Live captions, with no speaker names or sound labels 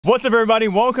What's up, everybody?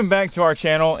 Welcome back to our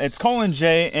channel. It's Cole and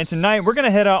Jay, and tonight we're gonna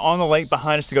head out on the lake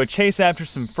behind us to go chase after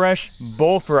some fresh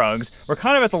bullfrogs. We're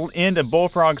kind of at the end of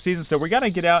bullfrog season, so we gotta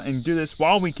get out and do this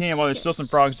while we can, while there's still some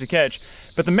frogs to catch.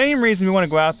 But the main reason we want to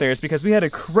go out there is because we had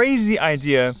a crazy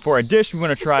idea for a dish we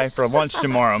want to try for lunch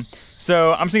tomorrow.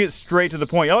 So I'm just gonna get straight to the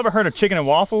point. Y'all ever heard of chicken and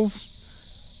waffles?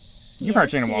 You've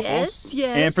heard chicken and waffles.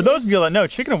 Yes. And for those of you that know,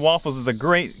 chicken and waffles is a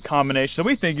great combination. So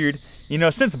we figured, you know,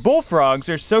 since bullfrogs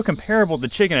are so comparable to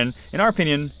chicken, and in our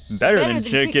opinion, better than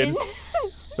chicken,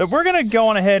 that we're gonna go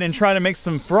on ahead and try to make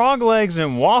some frog legs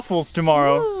and waffles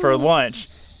tomorrow for lunch.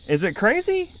 Is it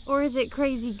crazy? Or is it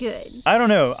crazy good? I don't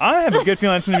know. I have a good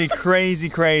feeling it's gonna be crazy,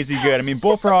 crazy good. I mean,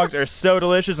 bullfrogs are so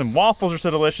delicious and waffles are so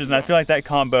delicious, and I feel like that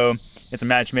combo, it's a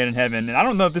match made in heaven. And I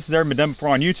don't know if this has ever been done before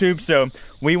on YouTube, so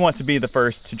we want to be the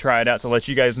first to try it out to let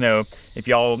you guys know if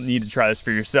y'all need to try this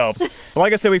for yourselves. But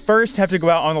like I said, we first have to go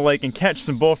out on the lake and catch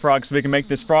some bullfrogs so we can make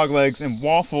this frog legs and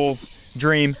waffles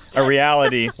dream a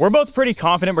reality. We're both pretty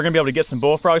confident we're gonna be able to get some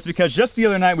bullfrogs because just the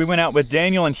other night we went out with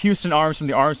Daniel and Houston Arms from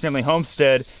the Arms Family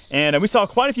Homestead, and we saw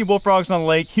quite a few bullfrogs on the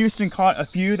lake. Houston caught a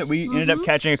few that we ended up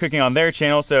catching and cooking on their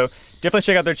channel, so definitely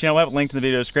check out their channel. We'll have a link in the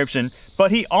video description.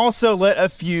 But he also let a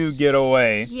few get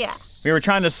away. Yeah. We were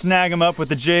trying to snag them up with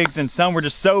the jigs, and some were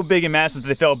just so big and massive that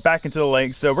they fell back into the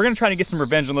lake. So we're gonna try to get some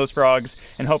revenge on those frogs,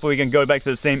 and hopefully we can go back to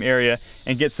the same area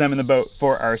and get some in the boat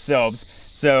for ourselves.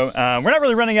 So we're not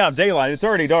really running out of daylight. It's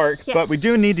already dark, but we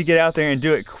do need to get out there and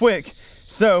do it quick.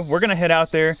 So we're gonna head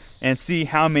out there and see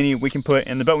how many we can put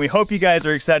in the boat. We hope you guys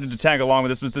are excited to tag along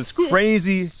with us with this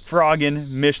crazy frogging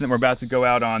mission that we're about to go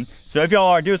out on. So if y'all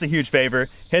are, do us a huge favor,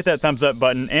 hit that thumbs up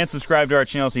button and subscribe to our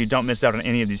channel so you don't miss out on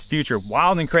any of these future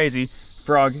wild and crazy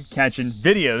frog catching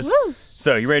videos. Woo.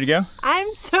 So you ready to go?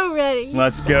 I'm so ready.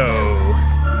 Let's go.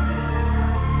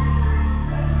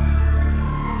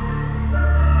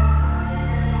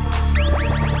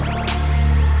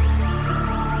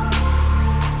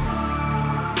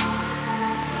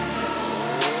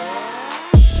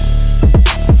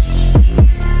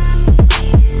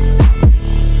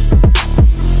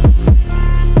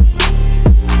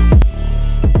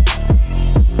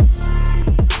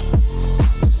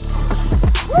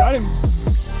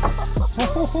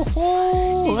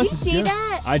 Did you see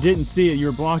that? I didn't see it. You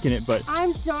were blocking it, but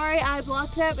I'm sorry I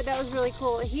blocked that, but that was really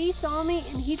cool. He saw me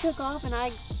and he took off, and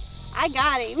I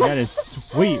got him. that is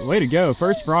sweet. Way to go.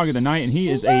 First frog of the night, and he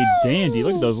is a dandy.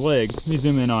 Look at those legs. Let me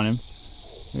zoom in on him.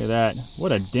 Look at that.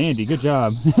 What a dandy. Good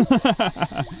job.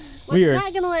 We're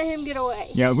not gonna let him get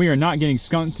away. Yeah, we are not getting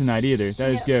skunked tonight either.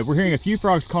 That is good. We're hearing a few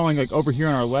frogs calling like over here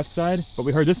on our left side, but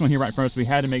we heard this one here right in front of us. We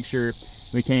had to make sure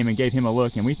we came and gave him a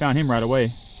look, and we found him right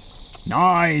away.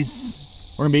 Nice.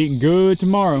 We're gonna be eating good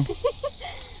tomorrow.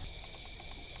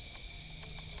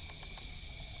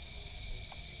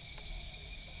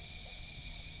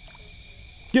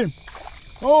 Get him.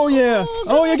 Oh yeah.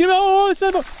 Oh yeah, get him. Oh, it's in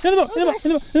the boat. In the boat. In the boat.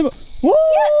 In the boat. In the boat. Woo!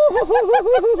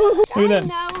 Look at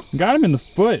that. Got him in the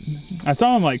foot. I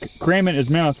saw him like cram it in his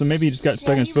mouth, so maybe he just got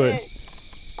stuck in his foot.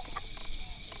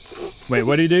 Wait,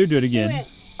 what did he do? Do it again.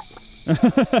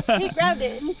 He grabbed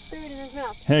it and threw it in his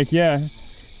mouth. Heck yeah.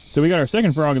 So we got our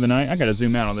second frog of the night. I gotta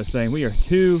zoom out on this thing. We are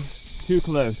too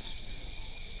close.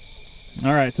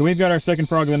 All right, so we've got our second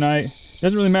frog of the night.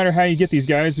 Doesn't really matter how you get these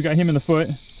guys. We got him in the foot.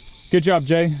 Good job,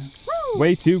 Jay. Woo.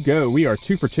 Way to go. We are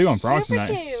 2 for 2 on frogs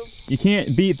tonight. You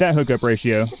can't beat that hookup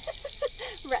ratio.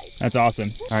 Right. That's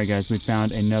awesome. All right, guys, we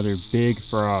found another big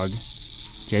frog.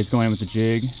 Jay's going in with the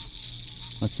jig.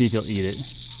 Let's see if he'll eat it.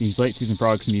 These late season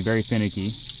frogs can be very finicky,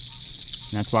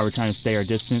 and that's why we're trying to stay our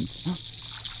distance.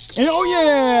 And oh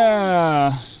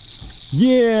yeah!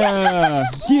 Yeah!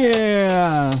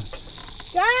 Yeah!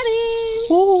 Got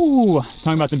him! Ooh!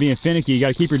 Talking about them being finicky, you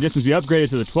gotta keep your distance. We upgraded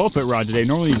to the 12-foot rod today.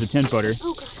 Normally use a 10-footer.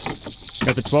 Oh gosh.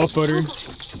 Got the 12-footer.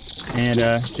 And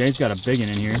Jay's got a big one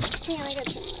in here. Hang on, I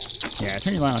gotta turn my light. Yeah,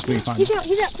 turn your light on so you can find He's out,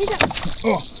 he's out, he's out.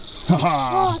 Oh!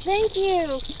 Oh, thank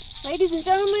you. Ladies and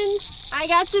gentlemen, I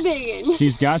got the big one.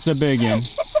 She's got the big one.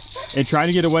 It tried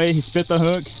to get away, he spit the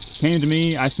hook, came to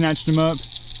me, I snatched him up.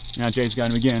 Now Jay's got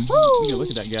him again. Ooh, look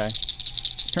at that guy.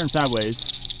 Turn sideways.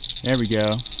 There we go.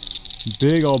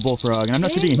 Big old bullfrog. And I'm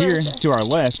not sure if you can hear to our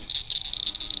left.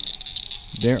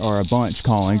 There are a bunch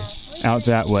calling out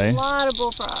that way. A lot of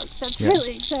bullfrogs. That's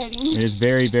really exciting. It is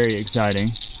very, very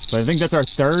exciting. But I think that's our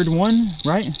third one,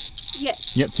 right?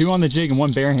 Yes. Yep, 2 on the jig and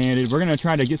 1 barehanded. We're gonna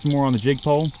try to get some more on the jig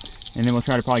pole, and then we'll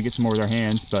try to probably get some more with our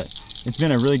hands. But it's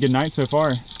been a really good night so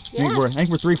far. Yeah. I think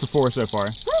we're 3 for 4 so far.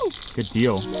 Woo. Good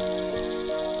deal.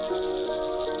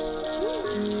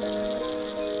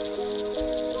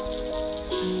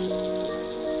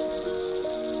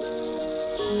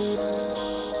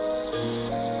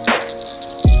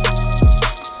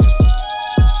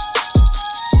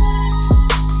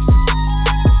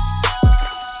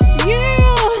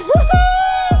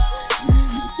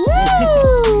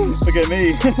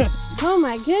 me. Oh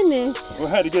my goodness. We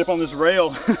had to get up on this rail.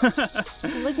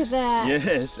 Look at that.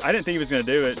 Yes, I didn't think he was gonna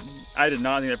do it. I did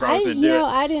not think that frog was gonna do it.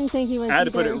 I didn't think he was. I had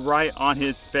to put it right on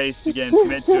his face to get him to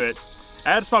commit to it.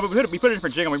 I had to spot, but we put a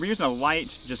different jig on. We were using a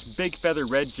light, just big feather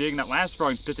red jig. And that last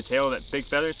frog spit the tail of that big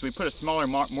feather, so we put a smaller,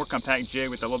 more compact jig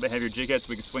with a little bit heavier jig head so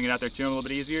we could swing it out there to him a little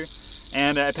bit easier.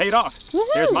 And it paid off.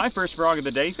 There's my first frog of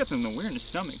the day. He's got something weird in his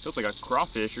stomach. Feels like a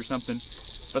crawfish or something.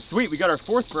 But sweet, we got our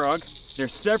fourth frog.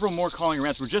 There's several more calling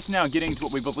around. So we're just now getting to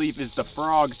what we believe is the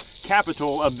frog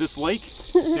capital of this lake.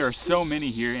 There are so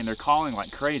many here and they're calling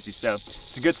like crazy. So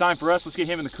it's a good sign for us. Let's get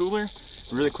him in the cooler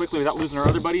really quickly without losing our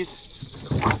other buddies.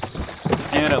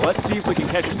 And let's see if we can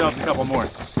catch ourselves a couple more.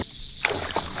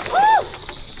 Oh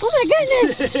my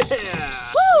goodness!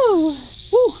 Yeah! Woo!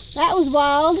 Woo! That was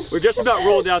wild. We're just about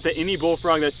rolled out that any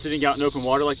bullfrog that's sitting out in open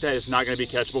water like that is not going to be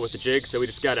catchable with the jig, so we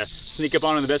just got to sneak up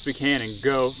on them the best we can and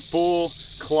go full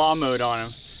claw mode on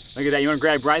them. Look at that, you want to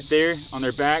grab right there on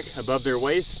their back, above their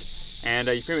waist, and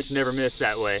you pretty much never miss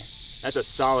that way. That's a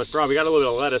solid frog. We got a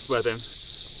little bit of lettuce with him.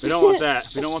 We don't want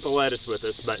that. We don't want the lettuce with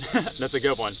us, but that's a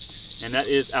good one. And that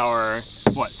is our,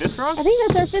 what, fifth frog? I think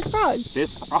that's our fifth frog.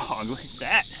 Fifth frog, look at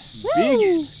that.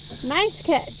 Woo! Big. Nice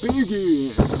catch.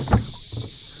 Big.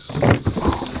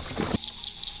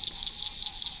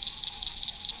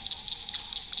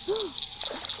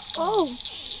 Oh,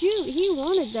 shoot, he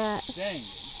wanted that. Dang.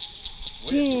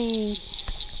 Dang.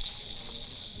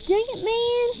 Dang it,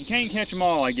 man. You can't catch them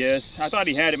all, I guess. I thought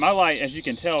he had it. My light, as you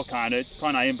can tell, kind of, it's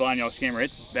probably not in blind y'all's camera.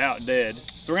 It's about dead.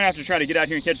 So we're going to have to try to get out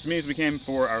here and catch as many as we can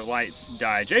before our lights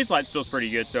die. Jay's light still is pretty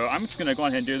good, so I'm just going to go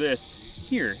ahead and do this.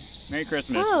 Here, Merry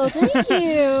Christmas. Oh, thank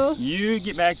you. You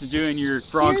get back to doing your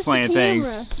frog Here's slaying the things.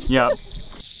 camera. Yep.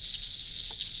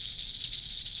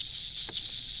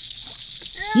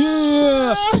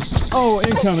 Yeah! Oh,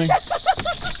 incoming.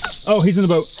 Oh, he's in the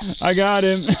boat. I got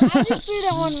him. I just threw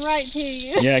that one right to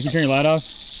you. Yeah, can you turn your light off?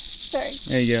 Sorry.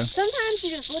 There you go. Sometimes you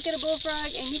just look at a bullfrog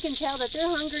and you can tell that they're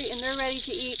hungry and they're ready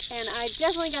to eat, and I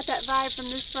definitely got that vibe from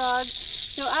this frog,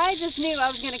 so I just knew I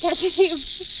was going to catch him.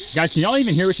 Guys, can y'all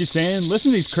even hear what she's saying?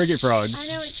 Listen to these cricket frogs.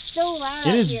 I know, it's so loud It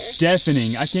out is here.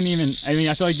 deafening. I can't even, I mean,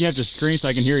 I feel like you have to scream so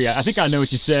I can hear you. I think I know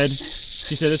what you said.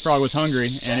 She said this frog was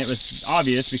hungry, and it was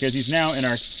obvious because he's now in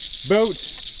our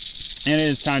boat, and it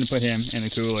is time to put him in the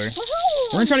cooler.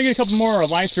 We're gonna try to get a couple more. Our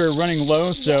lights are running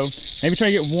low, so maybe try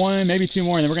to get one, maybe two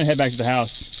more, and then we're gonna head back to the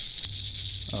house.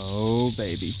 Oh,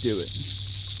 baby, do it.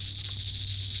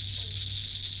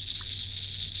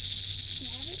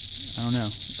 I don't know.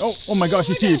 Oh my gosh,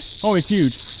 he's huge. Oh, he's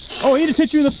huge. Oh, he just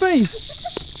hit you in the face.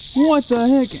 What the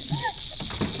heck?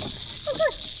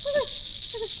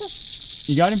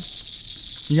 You got him?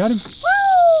 You got him?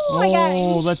 Woo! I got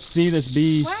Oh, him. let's see this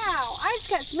beast. Wow, I just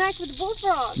got smacked with a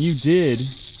bullfrog. You did. Did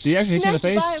he actually hit you in the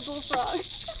face? By a bullfrog.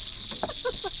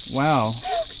 Wow.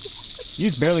 You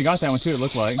just barely got that one too, it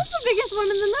looked like. That's the biggest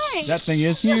one in the night. That thing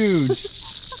is huge.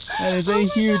 That is a Oh my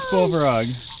huge God. bullfrog.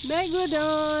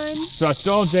 Megalodon. So I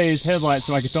stole Jay's headlight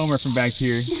so I could film her from back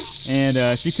here.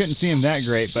 And she couldn't see him that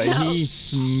great, but No. he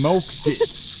smoked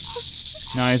it.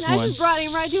 Nice I one. just brought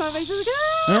him right to my face. I was like,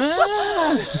 ah!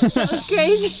 Ah! That was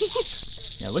crazy.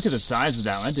 Yeah, look at the size of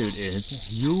that one. That dude is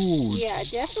huge. Yeah,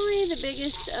 definitely the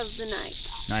biggest of the night.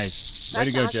 Nice. Way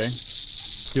to That's go, awesome.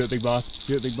 Jay. Do it, big boss.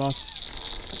 Do it, big boss.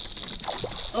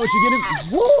 Oh, she get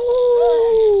him.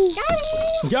 Woo!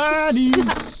 Got him!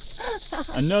 Got him!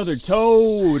 Another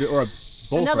toad or a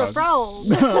bullfrog. Another frog.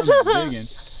 Big one.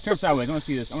 Turn sideways. I want to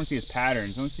see this. I want to see his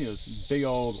patterns. I want to see those big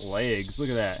old legs. Look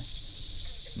at that.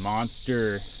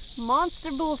 Monster.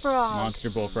 Monster bullfrog. Monster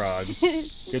bullfrogs.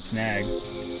 Good snag.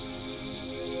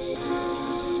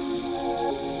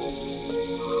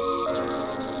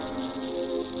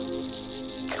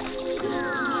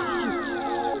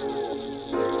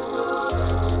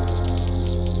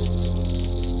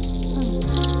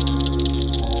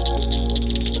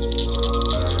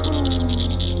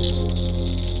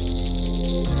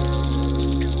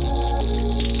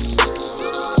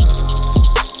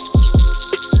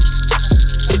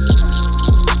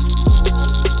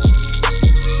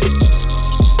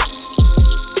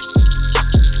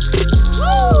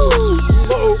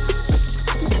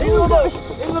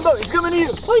 He's coming to you.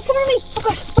 Oh, he's coming to me. Oh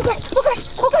gosh, oh gosh, oh gosh,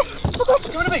 oh gosh, oh gosh. He's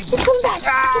coming to me. He's coming back.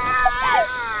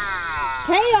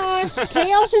 Chaos.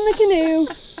 Chaos in the canoe.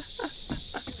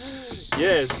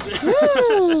 Yes.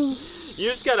 Woo. You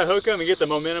just gotta hook them and get the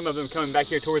momentum of them coming back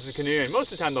here towards the canoe, and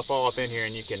most of the time they'll fall up in here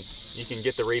and you can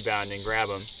get the rebound and grab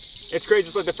them. It's crazy.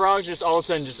 It's like the frogs just all of a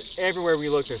sudden, just everywhere we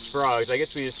look, there's frogs. I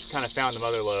guess we just kind of found the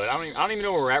mother lode. I don't even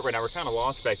know where we're at right now. We're kind of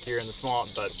lost back here in the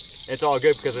swamp, but it's all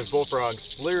good because there's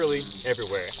bullfrogs literally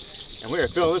everywhere. And we are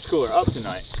filling this cooler up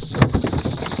tonight.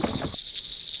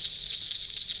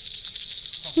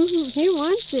 He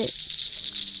wants it.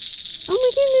 Oh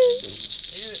my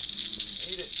goodness. Eat it.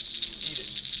 Eat it. Eat it.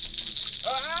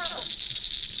 Ah!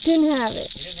 Didn't have it.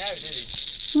 He didn't have it, did he?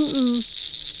 Mm-mm.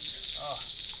 Oh.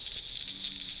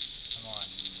 Come on.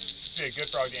 This would be a good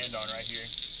frog to end on right here.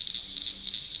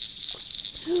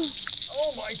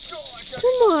 Oh my gosh!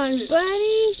 Come on,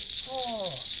 buddy. Oh.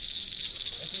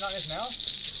 Is it not in his mouth?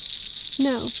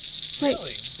 No. Wait.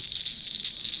 Really?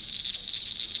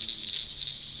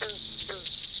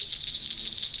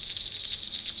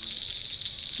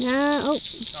 Nah. Oh.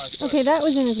 No, Okay, that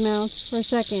was in his mouth for a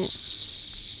second.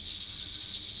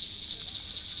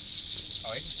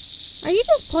 Oh, Are you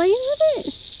just playing with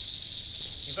it?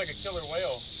 he's like a killer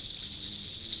whale.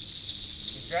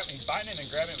 He's biting him and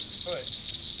grabbing him with his foot.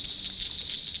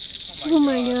 Oh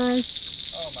my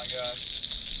gosh. Oh my gosh.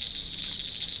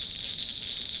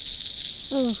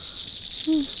 Oh.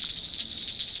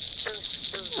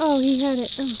 Oh, he had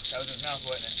it. Oh. That was his mouth,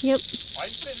 wasn't it? Yep. Why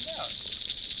did you spit it out?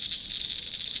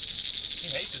 He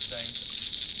hates this thing.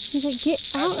 He's like,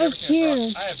 get out of here.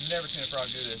 I have never seen a frog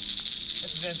do this.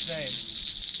 This is insane.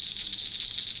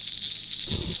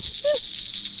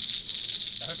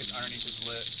 I hook is underneath his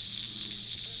lip.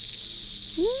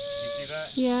 You see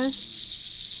that? Yeah.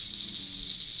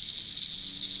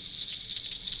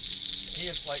 He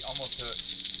is like almost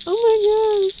hooked. Oh my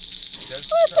gosh.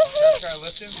 What the heck? Try to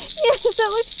lift him? Yes, that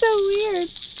looks so weird.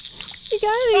 You got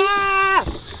it. Ah!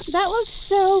 That looks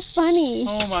so funny.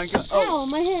 Oh my god. Ow,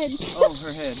 my head. Oh,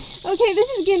 her head. Okay, this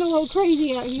is getting a little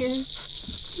crazy out here.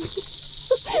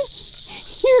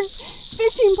 Your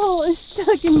fishing pole is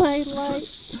stuck in my light.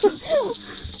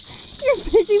 Your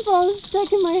fishing pole is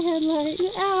stuck in my headlight.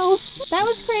 Ow. That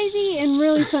was crazy and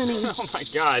really funny. Oh my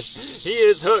gosh. He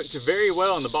is hooked very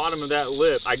well on the bottom of that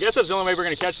lip. I guess that's the only way we're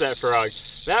going to catch that frog.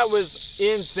 That was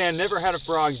insane. Never had a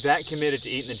frog that committed to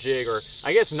eating the jig, or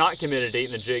I guess not committed to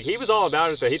eating the jig. He was all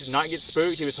about it though. He did not get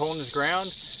spooked. He was holding his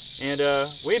ground. And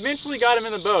we eventually got him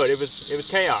in the boat. It was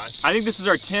chaos. I think this is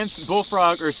our 10th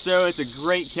bullfrog or so. It's a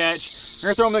great catch. We're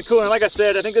gonna throw him in the cooler. And like I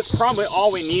said, I think that's probably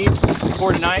all we need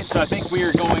for tonight. So I think we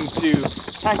are going to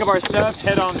pack up our stuff,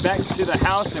 head on back to the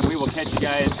house, and we will catch you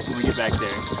guys when we get back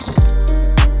there.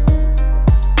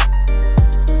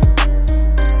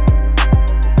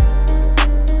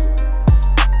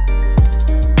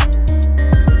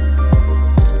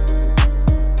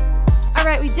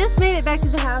 Alright, we just made it back to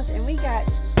the house and we got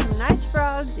some nice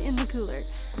frogs in the cooler.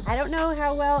 I don't know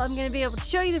how well I'm going to be able to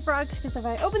show you the frogs because if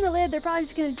I open the lid, they're probably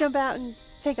just going to jump out and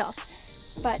take off.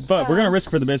 But we're going to risk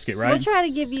for the biscuit, right? We'll try to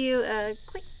give you a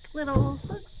quick little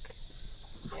look.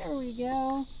 There we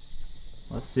go.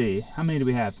 Let's see. How many do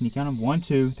we have? Can you count them? 1,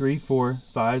 2, 3, 4,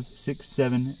 5, 6,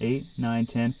 7, 8, 9,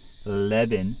 10,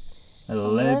 11.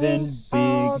 11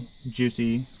 big,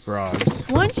 juicy frogs.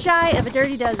 One shy of a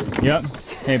dirty dozen. Yep.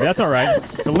 Hey, but that's all right.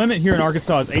 The limit here in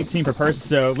Arkansas is 18 per person,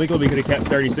 so legally we could have kept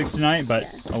 36 tonight, but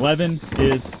yeah. 11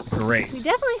 is great. We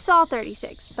definitely saw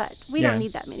 36, but we don't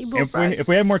need that many bullfrogs. If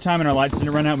we had more time and our lights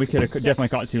didn't run out, we could have definitely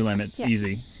caught 2 limits,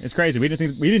 easy. It's crazy. We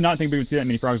did not think we would see that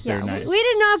many frogs there tonight. We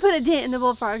did not put a dent in the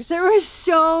bullfrogs. There were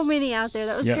so many out there.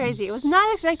 That was crazy. I was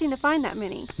not expecting to find that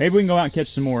many. Maybe we can go out and catch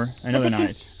some more another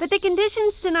night. But the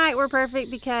conditions tonight were perfect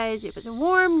because it was a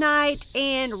warm night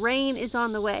and rain is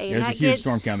on the way. There's a huge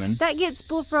storm coming. That gets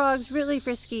bullfrogs really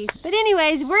frisky. But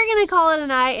anyways, we're going to call it a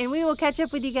night and we will catch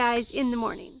up with you guys in the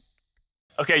morning.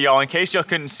 Okay, y'all, in case y'all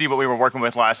couldn't see what we were working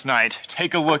with last night,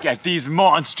 take a look at these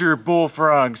monster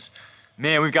bullfrogs.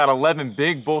 Man, we've got 11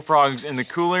 big bullfrogs in the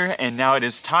cooler, and now it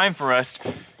is time for us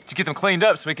to get them cleaned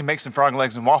up so we can make some frog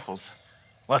legs and waffles.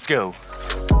 Let's go.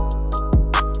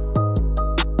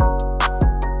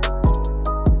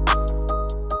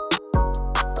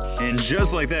 And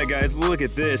just like that, guys, look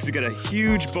at this. We got a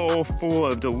huge bowl full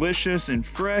of delicious and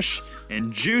fresh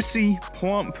and juicy,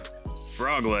 plump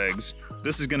frog legs.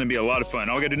 This is gonna be a lot of fun.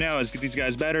 All we gotta do now is get these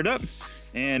guys battered up,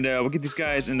 and we'll get these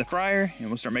guys in the fryer, and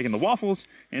we'll start making the waffles,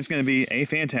 and it's gonna be a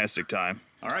fantastic time.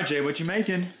 All right, Jay, what you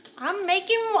making? I'm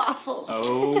making waffles.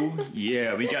 Oh,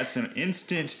 yeah, we got some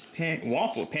instant pancake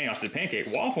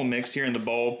waffle mix here in the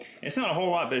bowl. It's not a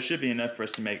whole lot, but it should be enough for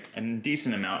us to make a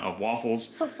decent amount of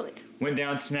waffles. Hopefully. Went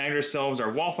down, snagged ourselves our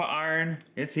waffle iron.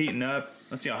 It's heating up.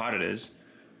 Let's see how hot it is.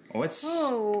 Oh, it's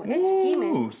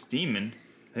steaming. Steaming.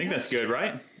 I think that's good,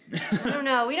 right? I don't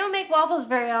know. We don't make waffles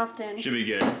very often. Should be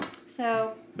good.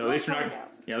 So, but at least we're not.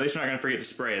 Yeah, at least we're not gonna forget to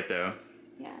spray it though.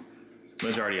 Yeah.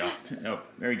 Lid's already off. Oh,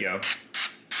 there we go.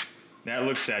 That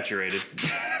looks saturated.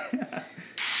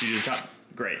 You did top.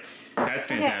 Great. That's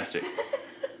fantastic.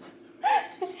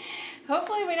 Okay.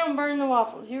 Hopefully we don't burn the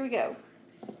waffles. Here we go.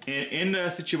 In the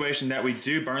situation that we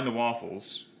do burn the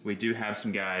waffles, we do have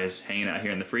some guys hanging out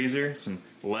here in the freezer. Some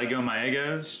Lego My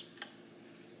Eggos.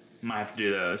 Might have to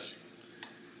do those.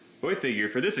 But we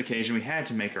figured for this occasion we had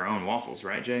to make our own waffles,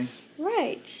 right, Jay?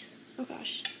 Right. Oh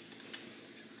gosh.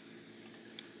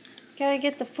 Gotta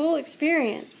get the full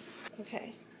experience.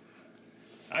 Okay.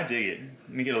 I dig it.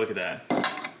 Let me get a look at that.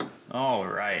 All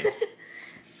right.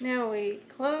 Now we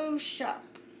close shop.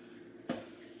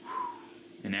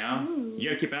 And now, you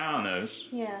gotta keep an eye on those.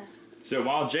 Yeah. So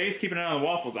while Jay's keeping an eye on the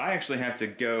waffles, I actually have to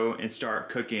go and start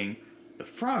cooking the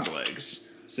frog legs.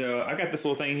 So I got this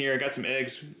little thing here, I got some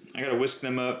eggs, I gotta whisk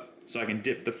them up so I can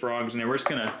dip the frogs in there. We're just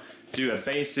gonna do a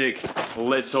basic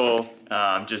little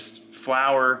just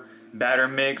flour batter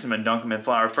mix. I'm gonna dunk them in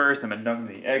flour first, I'm gonna dunk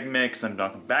them in the egg mix, I'm gonna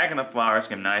dunk them back in the flour. It's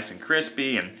gonna be nice and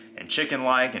crispy and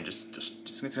chicken-like, and just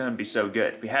it's gonna be so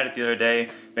good. We had it the other day,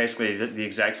 basically the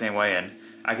exact same way, and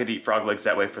I could eat frog legs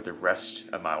that way for the rest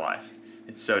of my life.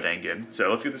 It's so dang good.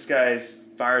 So let's get this guys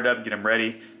fired up, get them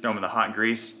ready, throw them in the hot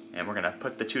grease, and we're gonna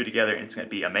put the two together, and it's gonna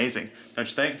be amazing. Don't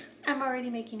you think? I'm already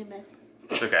making a mess.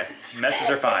 It's okay. Messes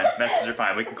are fine. Messes are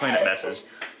fine. We can clean up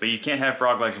messes. But you can't have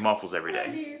frog legs and waffles every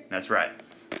day. That's right.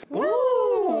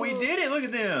 Ooh, we did it. Look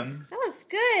at them. That looks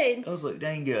good. Those look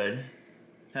dang good.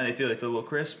 How do they feel? They feel a little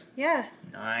crisp? Yeah.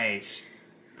 Nice.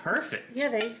 Perfect. Yeah,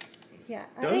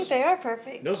 I think they are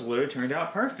perfect. Those literally turned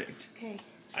out perfect. Okay.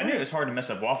 I knew it was hard to mess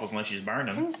up waffles unless you just burned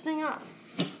Turn them. this thing off.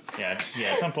 Yeah,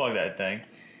 just unplug that thing.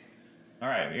 All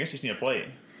right, I guess you just need a plate.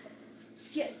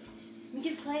 Yes. Let me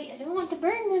get a plate. I don't want to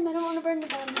burn them. I don't want to burn the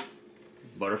buns.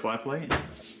 Butterfly plate.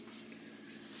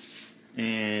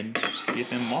 And get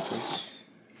them waffles.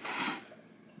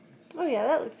 Oh yeah,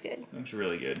 that looks good. Looks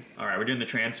really good. All right, we're doing the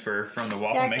transfer from the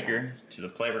waffle maker to the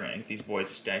plate. We're gonna get these boys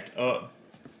stacked up.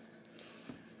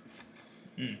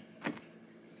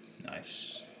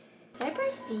 Nice.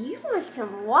 Cypress, do you want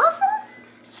some waffles?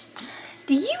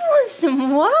 Do you want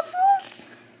some waffles?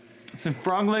 Some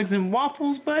frog legs and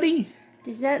waffles, buddy.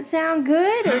 Does that sound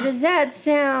good or does that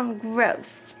sound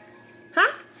gross?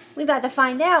 Huh? We about to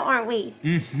find out, aren't we?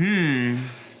 Mm-hmm.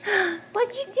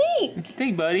 What'd you think? What you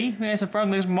think, buddy? We had some frog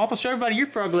legs and waffles. Show everybody your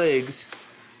frog legs.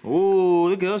 Ooh,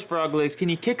 look at those frog legs. Can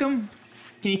you kick them?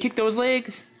 Can you kick those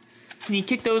legs? Can you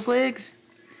kick those legs?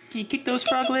 Can you kick those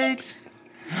frog legs?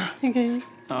 Okay.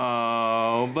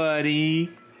 Oh, buddy.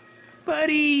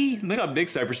 Buddy. Look how big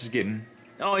Cypress is getting.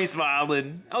 Oh, he's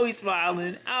smiling. Oh, he's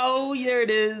smiling. Oh, there it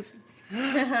is.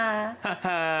 You're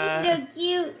so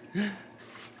cute.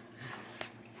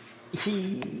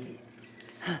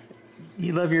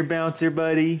 You love your bouncer,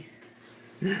 buddy?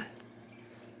 You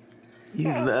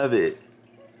love it.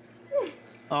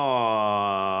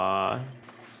 Aww.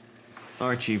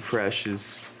 Aren't you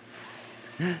precious?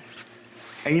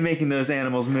 Are you making those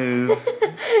animals move?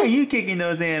 Are you kicking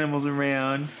those animals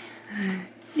around?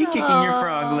 You kicking your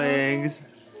frog legs?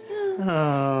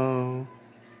 Oh.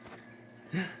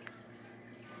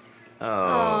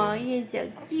 Oh, you're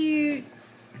so cute.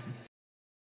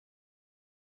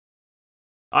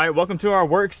 Alright, welcome to our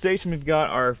workstation. We've got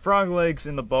our frog legs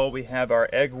in the bowl. We have our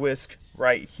egg whisk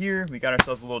right here. We got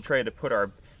ourselves a little tray to put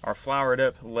our floured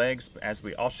up legs as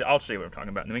I'll show you what I'm talking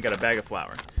about. And then we got a bag of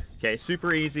flour. Okay,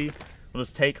 super easy. We'll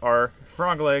just take our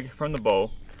frog leg from the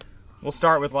bowl. We'll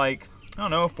start with like, I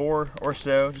don't know, 4 or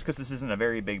so, just because this isn't a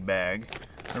very big bag.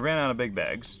 I ran out of big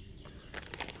bags.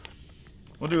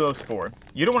 We'll do those 4.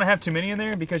 You don't want to have too many in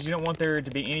there because you don't want there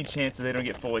to be any chance that they don't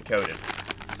get fully coated.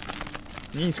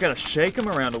 You just gotta shake them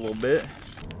around a little bit.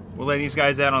 We'll lay these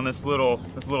guys out on this little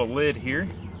lid here.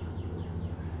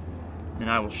 And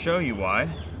I will show you why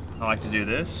I like to do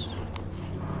this.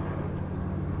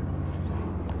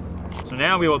 So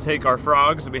now we will take our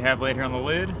frogs that we have laid here on the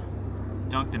lid,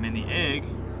 dunk them in the egg.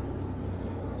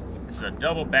 It's a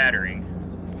double battering,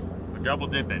 a double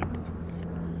dipping.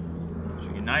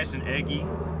 Should get nice and eggy.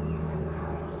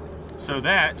 So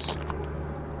that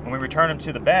when we return them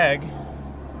to the bag,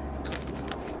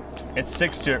 it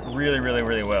sticks to it really, really,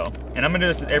 really well. And I'm gonna do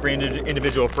this with every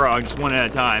individual frog, just one at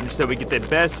a time, so we get the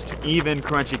best, even,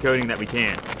 crunchy coating that we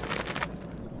can.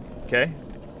 Okay,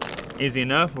 easy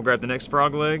enough. We'll grab the next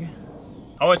frog leg.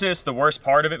 I always say it's the worst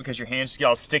part of it because your hands get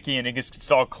all sticky and it gets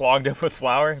all clogged up with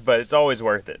flour, but it's always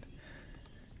worth it.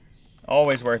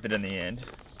 Always worth it in the end.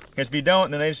 Because if you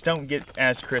don't, then they just don't get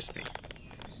as crispy.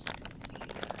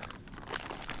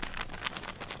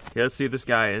 Okay, let's see if this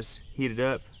guy is heated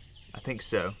up. I think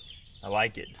so. I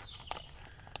like it.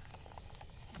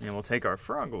 And we'll take our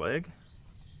frog leg,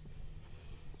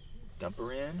 dump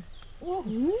her in. Ooh.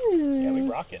 Yeah, we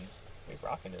rocking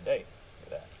today.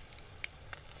 Look at that.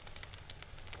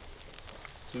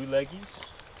 2 leggies.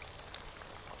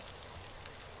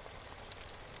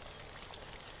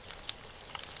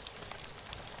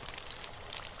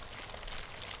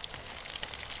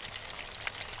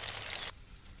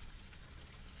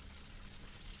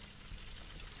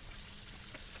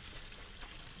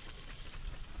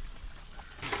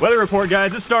 Weather report,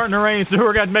 guys. It's starting to rain, so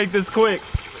we're gonna make this quick.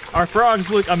 Our frogs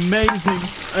look amazing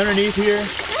underneath here.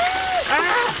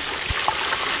 Ah!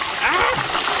 Ah!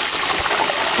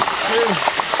 2,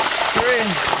 3,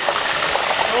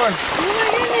 4. Oh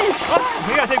my goodness. Oh,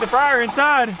 we gotta take the fryer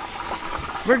inside.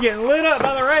 We're getting lit up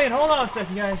by the rain. Hold on a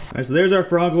second, guys. All right, so there's our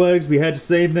frog legs. We had to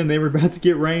save them. They were about to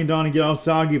get rained on and get all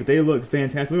soggy, but they look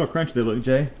fantastic. Look how crunchy they look,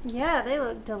 Jay. Yeah, they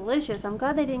look delicious. I'm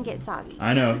glad they didn't get soggy.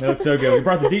 I know, they look so good. We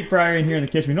brought the deep fryer in here in the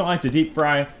kitchen. We don't like to deep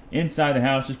fry inside the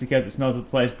house just because it smells of the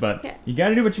place, but yeah. You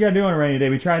gotta do what you gotta do on a rainy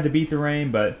day. We tried to beat the rain,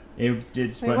 but it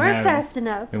just We weren't fast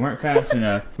enough. We weren't fast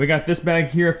enough. We got this bag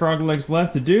here of frog legs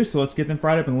left to do, so let's get them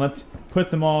fried up and let's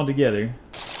put them all together.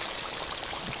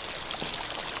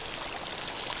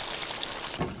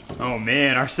 Oh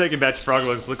man, our second batch of frog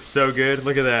legs looks so good.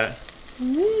 Look at that.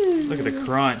 Ooh. Look at the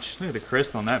crunch. Look at the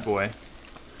crisp on that boy.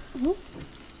 Ooh.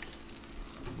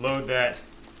 Load that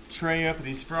tray up with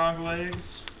these frog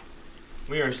legs.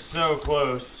 We are so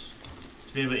close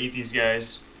to being able to eat these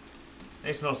guys.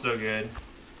 They smell so good.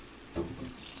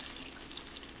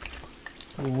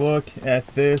 Look at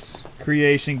this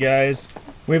creation, guys.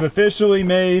 We've officially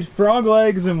made frog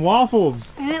legs and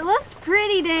waffles. And it looks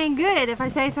pretty dang good, if I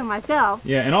say so myself.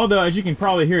 Yeah, and although, as you can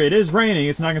probably hear, it is raining,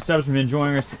 it's not going to stop us from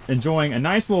enjoying a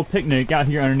nice little picnic out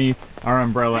here underneath our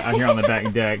umbrella out here on the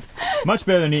back deck. Much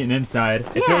better than eating inside.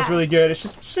 It feels really good. It's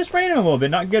just raining a little bit.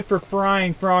 Not good for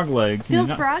frying frog legs.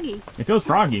 Feels froggy. It feels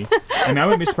froggy. I mean, I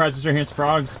wouldn't be surprised if we start hearing some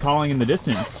frogs calling in the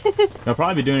distance. They'll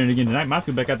probably be doing it again tonight. Might have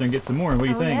to go back out there and get some more. What do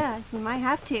you think? Yeah, we might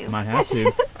have to. Might have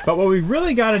to. But what we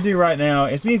really got to do right now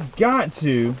is we've got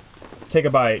to take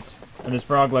a bite of this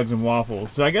frog legs and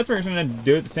waffles. So I guess we're just going to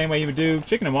do it the same way you would do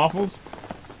chicken and waffles.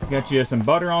 Got you some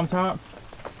butter on top.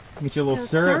 Get you a little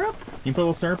syrup. You can put a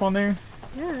little syrup on there?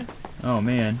 Yeah. Oh,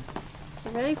 man.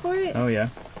 You ready for it? Oh, yeah.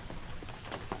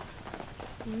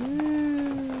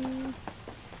 Mmm.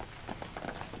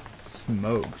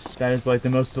 Smokes. That is like the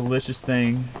most delicious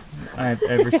thing I've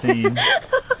ever seen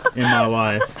in my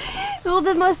life. Well,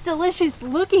 the most delicious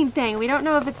looking thing. We don't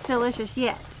know if it's delicious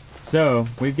yet. So,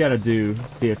 we've got to do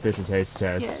the official taste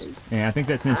test. Yes. And I think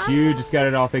that since you just got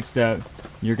it all fixed up,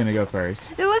 you're going to go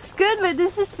first. It looks good, but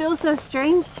this just feels so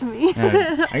strange to me.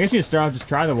 I guess you just start off, just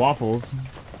try the waffles.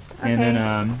 Okay. And then,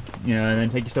 you know, and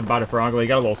then take yourself a bite of frog leg.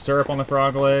 Got a little syrup on the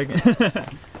frog leg.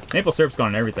 Maple syrup's gone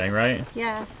on everything, right?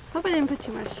 Yeah. Hope I didn't put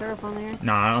too much syrup on there.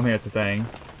 No, I don't think that's a thing.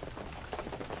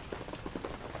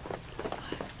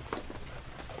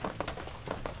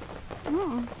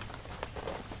 Mm.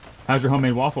 How's your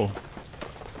homemade waffle?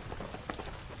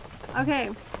 Okay.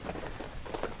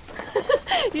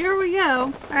 Here we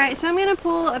go. Alright, so I'm going to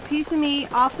pull a piece of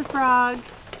meat off the frog.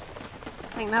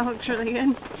 I think that looks really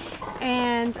good.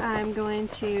 And I'm going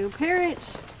to pair it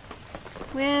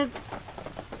with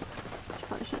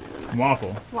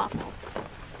Waffle. Waffle.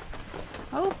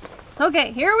 Oh,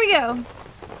 okay, here we go.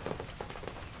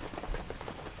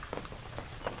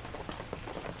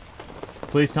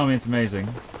 Please tell me it's amazing.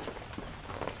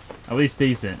 At least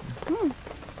decent.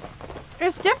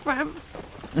 It's different.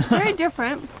 It's very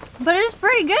different. But it's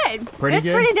pretty good. It's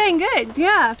good? pretty dang good.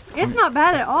 Yeah. It's not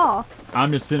bad at all.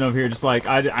 I'm just sitting over here just like,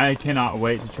 I cannot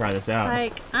wait to try this out.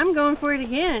 Like, I'm going for it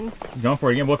again. You're going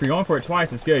for it again? Well, if you're going for it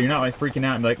twice, it's good. You're not like freaking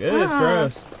out and like, ugh, it's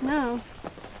gross. No.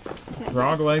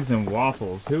 Frog legs and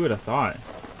waffles. Who would have thought?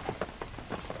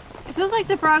 It feels like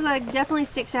the frog leg definitely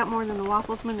sticks out more than the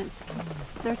waffles when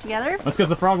they're together. That's because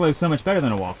the frog leg is so much better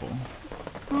than a waffle.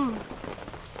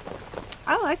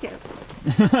 I like it.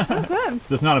 It's good.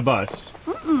 So it's not a bust.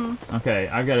 Okay,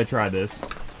 I've got to try this.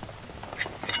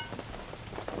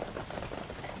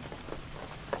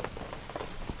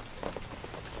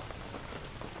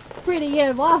 Pretty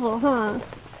good waffle, huh?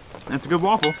 That's a good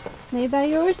waffle. Made by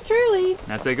yours truly.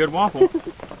 That's a good waffle.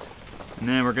 And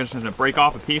then we're just going to break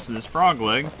off a piece of this frog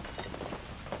leg.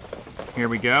 Here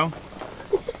we go.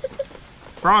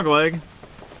 Frog leg.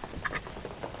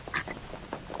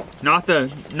 Not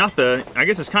the, I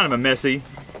guess it's kind of a messy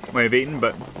way of eating,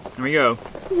 but here we go.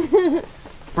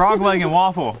 Frog leg and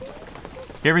waffle.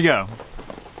 Here we go.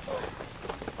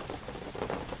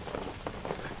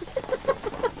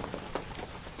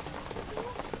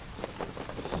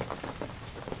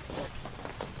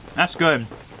 That's good.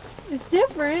 It's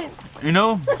different. You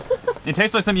know, it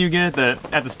tastes like something you get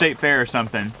at the state fair or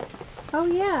something. Oh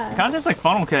yeah. It kind of tastes like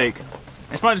funnel cake.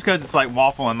 It's probably just because it's like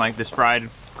waffle and like this fried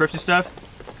crispy stuff.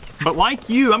 But like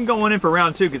you, I'm going in for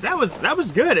round two because that was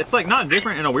good. It's like not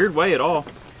different in a weird way at all.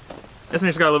 This one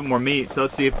just got a little bit more meat, so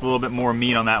let's see if a little bit more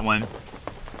meat on that one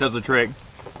does the trick.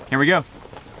 Here we go.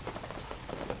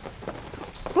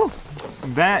 Whew.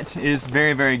 That is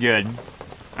very, very good.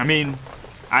 I mean,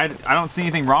 I don't see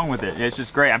anything wrong with it. It's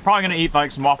just great. I'm probably gonna eat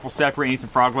like some waffles separate and eat some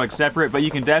frog legs separate, but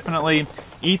you can definitely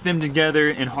eat them together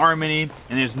in harmony,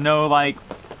 and there's no like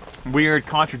weird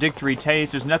contradictory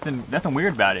taste. There's nothing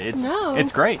weird about it.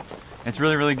 It's great. It's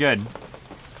really, really good.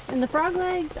 And the frog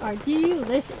legs are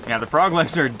delicious. Yeah, the frog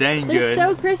legs are dang good. They're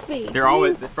so crispy.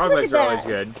 The frog legs are always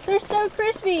good. They're so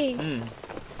crispy.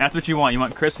 That's what you want. You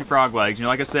want crispy frog legs. You know,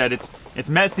 like I said, it's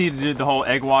messy to do the whole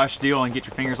egg wash deal and get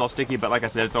your fingers all sticky, but like I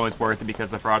said, it's always worth it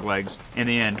because the frog legs, in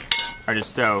the end, are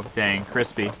just so dang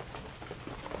crispy.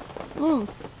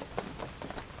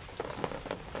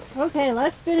 Okay,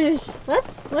 let's finish.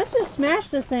 Let's just smash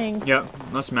this thing. Yep,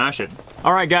 let's smash it.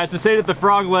 All right, guys, to say that the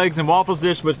frog legs and waffles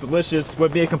dish was delicious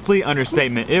would be a complete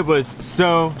understatement. It was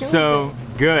so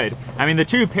good. I mean, the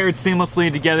two paired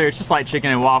seamlessly together. It's just like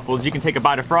chicken and waffles. You can take a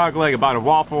bite of frog leg, a bite of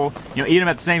waffle, you know, eat them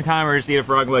at the same time, or just eat a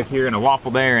frog leg here and a waffle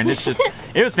there, and it's just,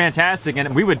 it was fantastic.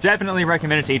 And we would definitely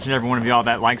recommend it to each and every one of y'all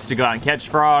that likes to go out and catch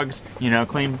frogs, you know,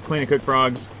 clean and cook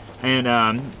frogs. And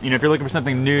you know, if you're looking for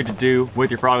something new to do with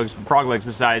your frog legs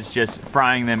besides just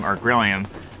frying them or grilling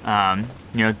them,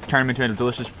 you know, turn them into a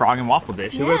delicious frog and waffle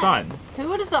dish. Who would have thought? Who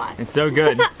would have thought? It's so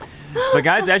good. But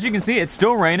guys, as you can see, it's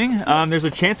still raining. There's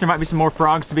a chance there might be some more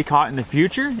frogs to be caught in the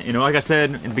future. You know, like I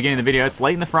said in the beginning of the video, it's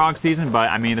late in the frog season, but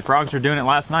I mean, the frogs were doing it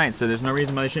last night, so there's no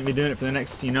reason why they shouldn't be doing it for the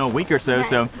next, you know, week or so. Right.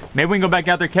 So maybe we can go back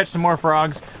out there, catch some more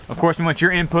frogs. Of course, we want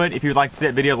your input. If you would like to see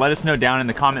that video, let us know down in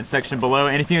the comment section below.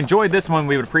 And if you enjoyed this one,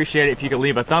 we would appreciate it if you could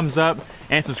leave a thumbs up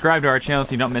and subscribe to our channel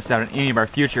so you don't miss out on any of our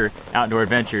future outdoor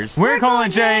adventures. We're Cole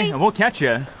and Jay, and we'll catch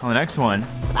you on the next one.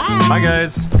 Bye. Bye,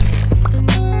 guys.